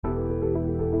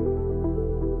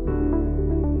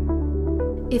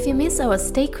If you miss our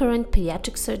Stay Current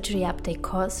Pediatric Surgery Update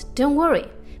course, don't worry,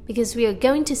 because we are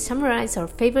going to summarize our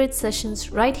favorite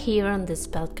sessions right here on this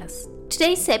podcast.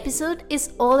 Today's episode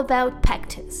is all about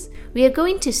Pectus. We are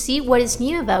going to see what is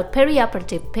new about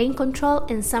perioperative pain control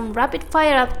and some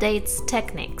rapid-fire updates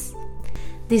techniques.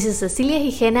 This is Cecilia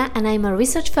Gijena, and I'm a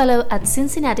research fellow at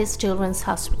Cincinnati's Children's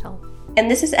Hospital.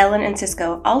 And this is Ellen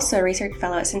Ancisco, also a research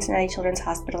fellow at Cincinnati Children's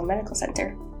Hospital Medical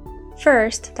Center.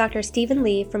 First, Dr. Stephen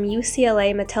Lee from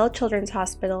UCLA Mattel Children's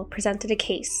Hospital presented a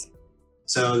case.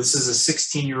 So this is a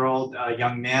 16-year-old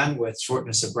young man with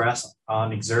shortness of breath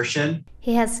on exertion.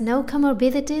 He has no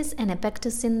comorbidities and a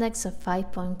Pectus index of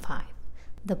 5.5.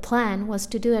 The plan was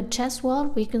to do a chest wall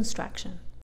reconstruction.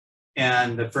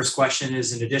 And the first question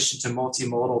is, in addition to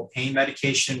multimodal pain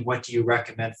medication, what do you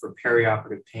recommend for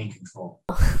perioperative pain control?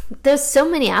 There's so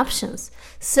many options.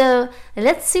 So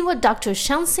let's see what Dr.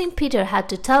 Sean St. Peter had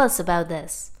to tell us about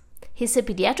this. He's a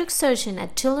pediatric surgeon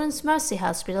at Children's Mercy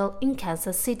Hospital in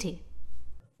Kansas City.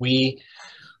 We,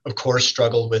 of course,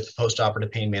 struggled with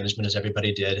postoperative pain management as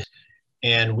everybody did.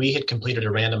 And we had completed a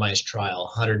randomized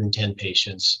trial, 110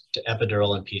 patients, to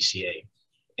epidural and PCA.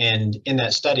 And in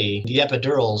that study, the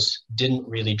epidurals didn't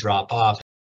really drop off.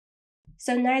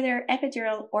 So neither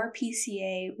epidural or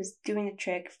PCA was doing the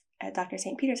trick at Dr.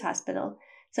 St. Peter's Hospital,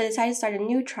 so they decided to start a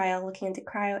new trial looking into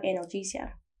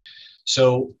cryoanalgesia.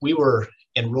 So we were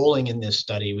enrolling in this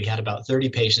study. We had about 30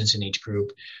 patients in each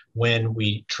group when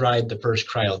we tried the first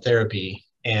cryotherapy.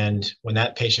 And when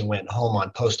that patient went home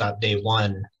on post-op day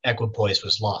one, equipoise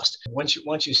was lost. Once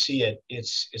you see it,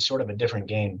 it's sort of a different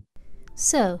game.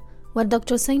 So, what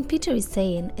Dr. St. Peter is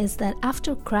saying is that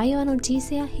after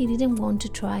cryoanalgesia, he didn't want to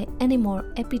try any more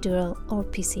epidural or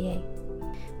PCA.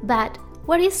 But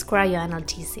what is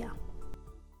cryoanalgesia?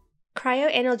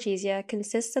 Cryoanalgesia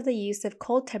consists of the use of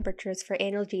cold temperatures for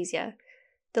analgesia.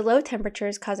 The low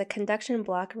temperatures cause a conduction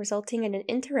block, resulting in an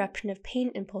interruption of pain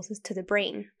impulses to the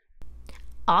brain.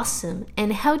 Awesome.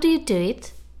 And how do you do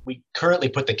it? We currently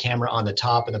put the camera on the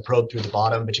top and the probe through the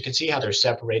bottom, but you can see how they're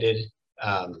separated.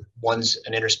 One's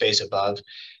an interspace above.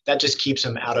 That just keeps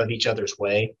them out of each other's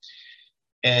way.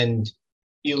 And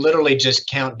you literally just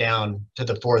count down to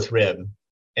the fourth rib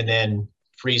and then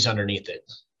freeze underneath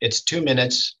it. It's 2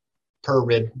 minutes per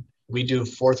rib. We do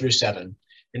 4 through 7.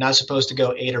 You're not supposed to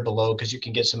go 8 or below because you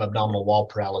can get some abdominal wall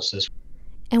paralysis.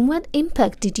 And what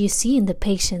impact did you see in the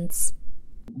patients?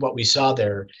 What we saw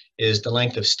there is the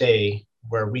length of stay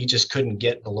where we just couldn't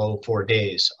get below 4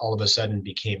 days, all of a sudden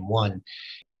became 1.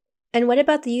 And what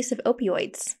about the use of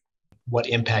opioids? What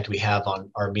impact we have on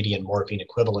our median morphine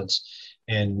equivalents,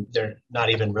 and they're not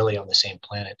even really on the same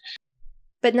planet.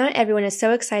 But not everyone is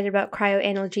so excited about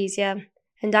cryoanalgesia,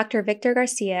 and Dr. Victor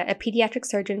Garcia, a pediatric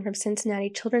surgeon from Cincinnati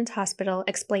Children's Hospital,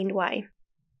 explained why.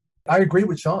 I agree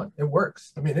with Sean. It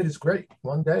works. I mean, it is great.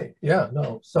 1 day.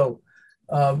 So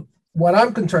what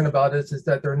I'm concerned about is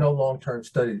that there are no long-term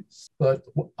studies. But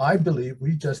I believe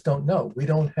we just don't know. We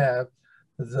don't have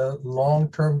the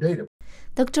long-term data.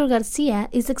 Dr. Garcia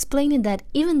is explaining that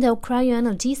even though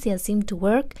cryoanalgesia seemed to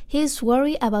work, he is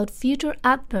worried about future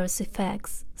adverse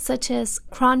effects, such as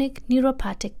chronic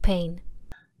neuropathic pain.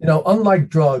 Unlike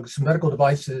drugs, medical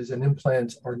devices and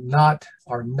implants are not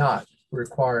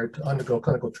required to undergo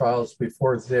clinical trials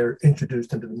before they're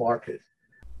introduced into the market.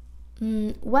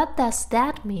 What does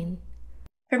that mean?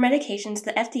 For medications,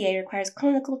 the FDA requires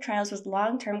clinical trials with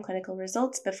long-term clinical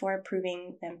results before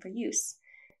approving them for use.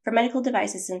 For medical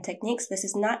devices and techniques, this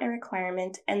is not a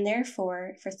requirement, and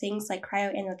therefore, for things like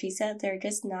cryoanalgesia, there are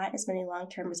just not as many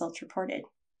long-term results reported.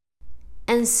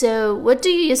 And so, what do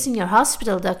you use in your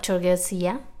hospital, Dr.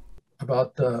 Garcia?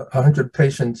 About 100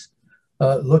 patients,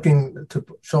 looking to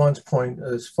Sean's point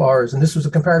as far as, and this was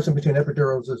a comparison between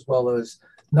epidurals as well as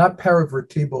not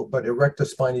paravertebral, but erector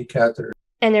spinae catheter.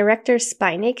 An erector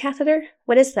spinae catheter?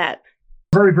 What is that?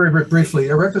 Very, very, very briefly,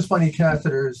 erector spinae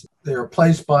catheters, they are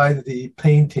placed by the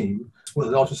pain team with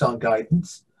ultrasound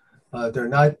guidance. They're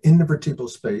not in the vertebral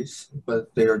space,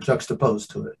 but they are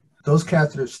juxtaposed to it. Those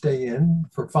catheters stay in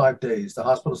for 5 days. The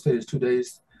hospital stay is 2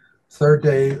 days. Third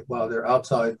day, while they're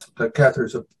outside, the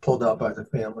catheters are pulled out by the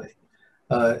family.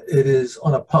 It is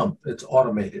on a pump. It's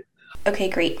automated. Okay,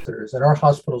 great. And our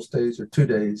hospital stays are 2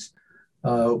 days.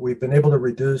 We've been able to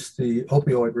reduce the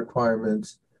opioid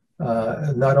requirements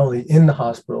not only in the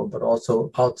hospital, but also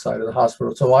outside of the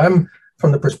hospital. So I'm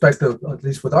from the perspective, at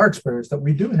least with our experience, that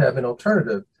we do have an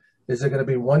alternative. Is it going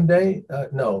to be 1 day?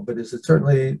 No, but is it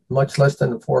certainly much less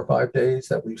than the 4 or 5 days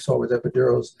that we saw with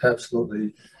epidurals?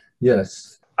 Absolutely,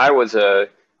 yes. I was a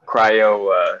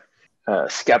cryo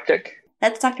skeptic.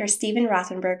 That's Dr. Stephen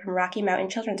Rothenberg from Rocky Mountain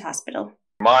Children's Hospital.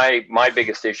 My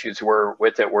biggest issues were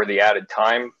with it were the added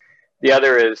time The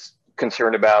other is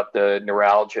concerned about the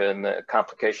neuralgia and the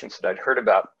complications that I'd heard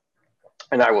about.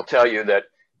 And I will tell you that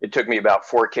it took me about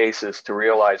 4 cases to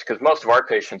realize, because most of our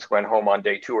patients went home on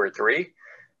day 2 or 3,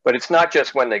 but it's not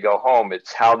just when they go home,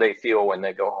 it's how they feel when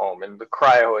they go home. And the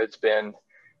cryo has been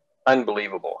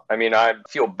unbelievable. I mean, I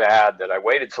feel bad that I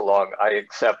waited so long. I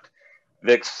accept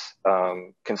Vic's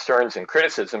concerns and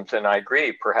criticisms, and I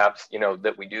agree perhaps,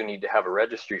 that we do need to have a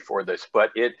registry for this,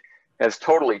 but it has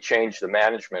totally changed the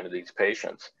management of these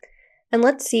patients. And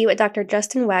let's see what Dr.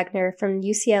 Justin Wagner from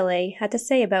UCLA had to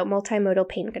say about multimodal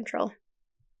pain control.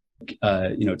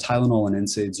 Tylenol and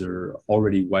NSAIDs are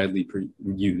already widely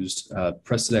used.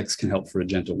 Precedex can help for a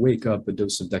gentle wake up. A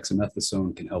dose of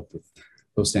dexamethasone can help with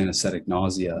post-anesthetic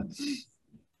nausea.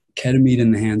 Ketamine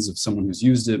in the hands of someone who's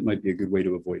used it might be a good way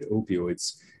to avoid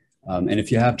opioids. And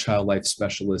if you have child life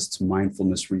specialists,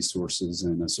 mindfulness resources,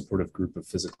 and a supportive group of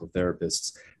physical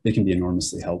therapists, they can be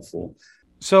enormously helpful.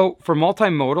 So for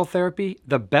multimodal therapy,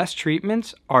 the best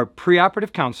treatments are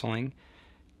preoperative counseling,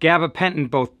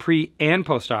 gabapentin both pre and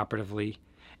postoperatively,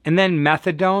 and then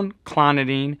methadone,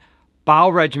 clonidine,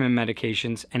 bowel regimen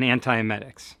medications, and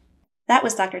antiemetics. That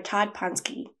was Dr. Todd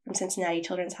Ponsky from Cincinnati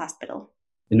Children's Hospital.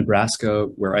 In Nebraska,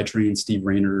 where I train, Steve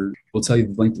Rayner will tell you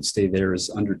the length of stay there is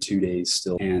under 2 days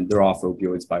still, and they're off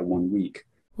opioids by 1 week.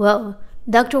 Well,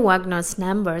 Dr. Wagner's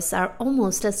numbers are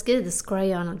almost as good as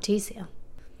cryoanesthesia.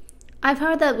 I've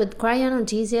heard that with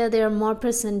cryoanesthesia, there are more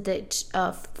percentage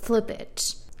of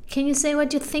flippage. Can you say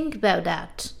what you think about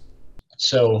that?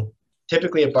 So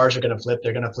typically if bars are going to flip,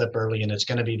 they're going to flip early, and it's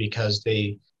going to be because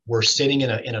they were sitting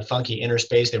in a funky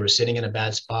interspace. They were sitting in a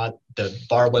bad spot. The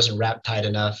bar wasn't wrapped tight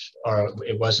enough, or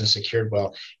it wasn't secured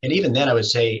well. And even then I would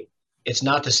say it's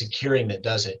not the securing that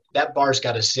does it. That bar's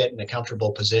got to sit in a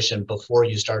comfortable position before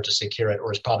you start to secure it,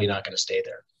 or it's probably not going to stay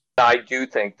there. I do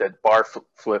think that bar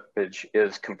flippage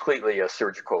is completely a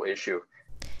surgical issue.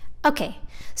 Okay,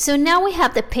 so now we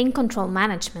have the pain control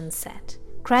management set.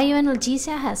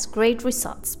 Cryoanalgesia has great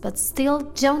results, but still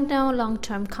don't know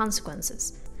long-term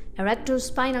consequences.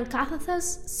 Erectospinal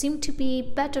catheters seem to be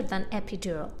better than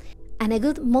epidural, and a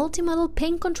good multimodal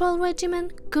pain control regimen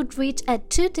could reach a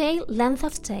 2-day length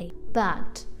of stay.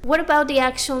 But what about the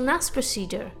actual NAS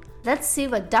procedure? Let's see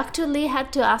what Dr. Lee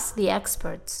had to ask the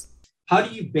experts. How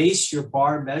do you base your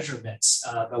bar measurements,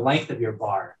 the length of your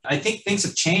bar? I think things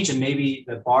have changed and maybe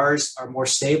the bars are more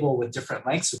stable with different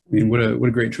lengths. I mean, what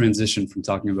a great transition from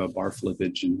talking about bar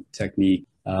flippage and technique.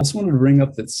 I also wanted to bring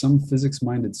up that some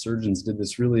physics-minded surgeons did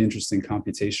this really interesting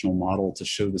computational model to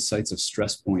show the sites of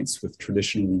stress points with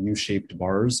traditionally U-shaped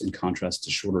bars in contrast to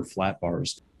shorter flat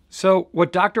bars. So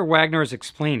what Dr. Wagner is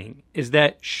explaining is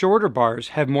that shorter bars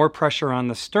have more pressure on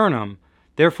the sternum,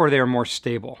 therefore they are more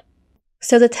stable.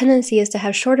 So the tendency is to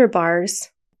have shorter bars,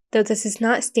 though this is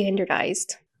not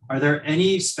standardized. Are there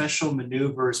any special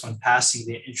maneuvers when passing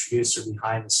the introducer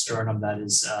behind the sternum that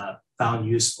is found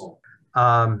useful?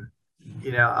 I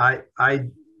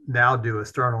now do a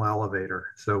sternal elevator.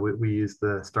 So we use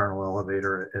the sternal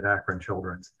elevator at Akron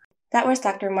Children's. That was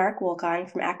Dr. Mark Wolcon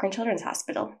from Akron Children's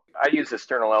Hospital. I use the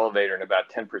sternal elevator in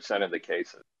about 10% of the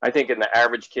cases. I think in the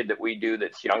average kid that we do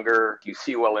that's younger, you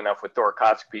see well enough with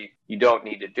thoracoscopy, you don't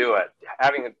need to do it.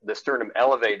 Having the sternum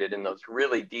elevated in those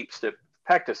really deep stiff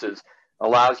pectuses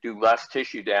allows you less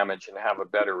tissue damage and have a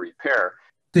better repair.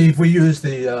 Steve, we use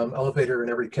the elevator in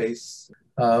every case,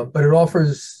 but it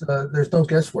offers, there's no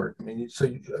guesswork.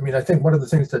 I think one of the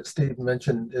things that Steve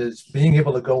mentioned is being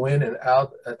able to go in and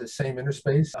out at the same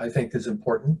interspace, I think is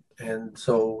important. And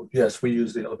so, yes, we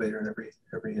use the elevator in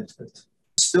every instance.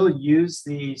 Still use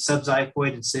the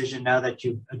subxiphoid incision now that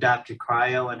you've adapted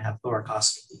cryo and have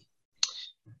thoracoscopy?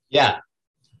 Yeah,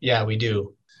 we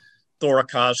do.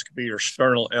 Thoracoscopy or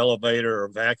sternal elevator or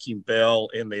vacuum bell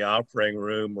in the operating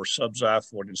room or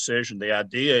subxiphoid incision. The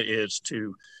idea is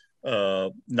to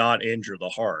not injure the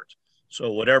heart.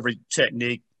 So whatever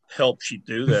technique helps you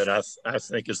do that, I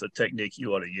think is the technique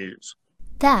you ought to use.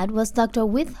 That was Dr.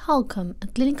 Whit Holcomb, a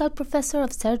clinical professor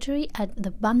of surgery at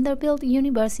the Vanderbilt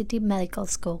University Medical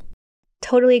School.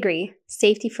 Totally agree.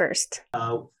 Safety first.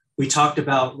 We talked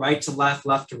about right to left,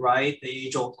 left to right, the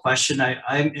age-old question.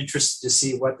 I'm interested to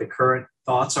see what the current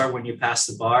thoughts are when you pass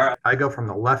the bar. I go from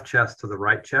the left chest to the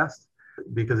right chest,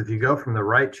 because if you go from the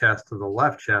right chest to the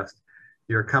left chest,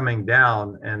 you're coming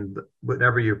down and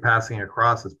whatever you're passing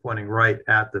across is pointing right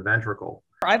at the ventricle.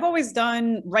 I've always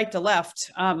done right to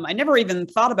left. I never even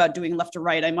thought about doing left to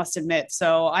right, I must admit.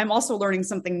 So I'm also learning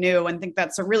something new and think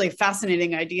that's a really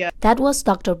fascinating idea. That was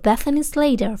Dr. Bethany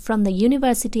Slater from the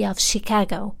University of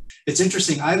Chicago. It's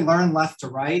interesting. I learned left to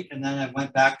right, and then I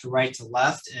went back to right to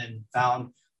left and found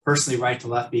personally right to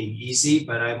left being easy,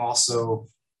 but I'm also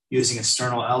using a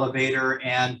sternal elevator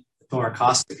and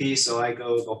thoracoscopy. So I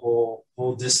go the whole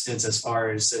distance as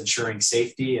far as ensuring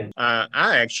safety. And I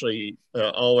actually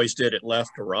always did it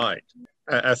left to right.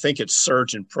 I think it's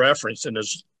surgeon preference, and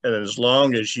as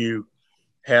long as you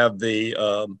have the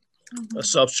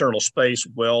substernal space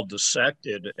well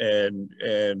dissected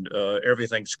and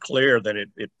everything's clear, then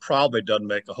it probably doesn't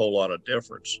make a whole lot of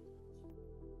difference.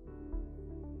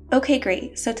 Okay,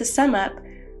 great. So to sum up,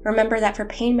 remember that for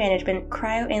pain management,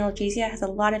 cryoanalgesia has a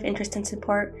lot of interest and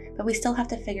support, but we still have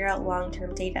to figure out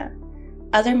long-term data.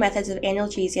 Other methods of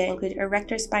analgesia include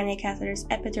erector spinae catheters,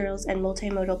 epidurals, and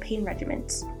multimodal pain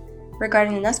regimens.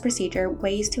 Regarding the Nuss procedure,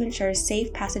 ways to ensure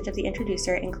safe passage of the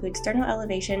introducer include sternal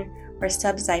elevation or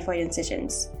subxiphoid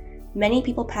incisions. Many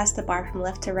people pass the bar from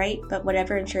left to right, but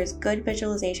whatever ensures good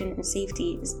visualization and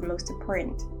safety is the most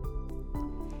important.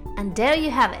 And there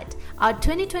you have it, our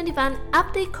 2021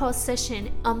 update course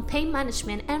session on pain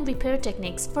management and repair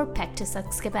techniques for Pectus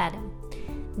Excavatum.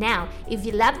 Now, if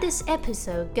you love this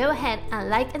episode, go ahead and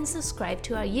like and subscribe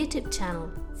to our YouTube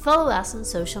channel. Follow us on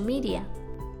social media.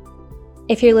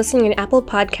 If you're listening on Apple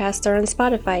Podcasts or on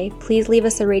Spotify, please leave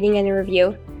us a rating and a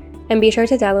review. And be sure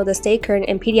to download the Stay Current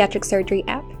in Pediatric Surgery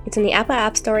app. It's in the Apple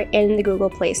App Store and in the Google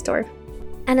Play Store.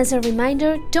 And as a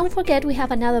reminder, don't forget we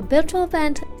have another virtual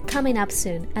event coming up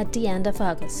soon at the end of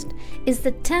August. It's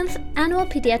the 10th Annual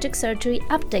Pediatric Surgery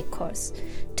Update course.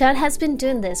 Todd has been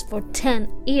doing this for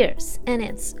 10 years, and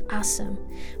it's awesome.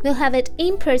 We'll have it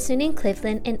in person in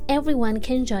Cleveland, and everyone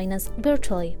can join us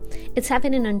virtually. It's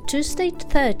happening on Tuesday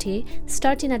 30,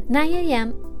 starting at 9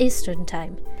 a.m. Eastern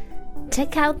Time.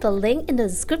 Check out the link in the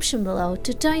description below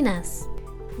to join us.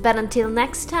 But until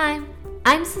next time,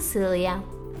 I'm Cecilia.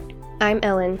 I'm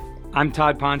Ellen. I'm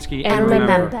Todd Ponsky. And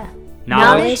remember,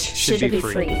 knowledge should be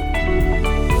free.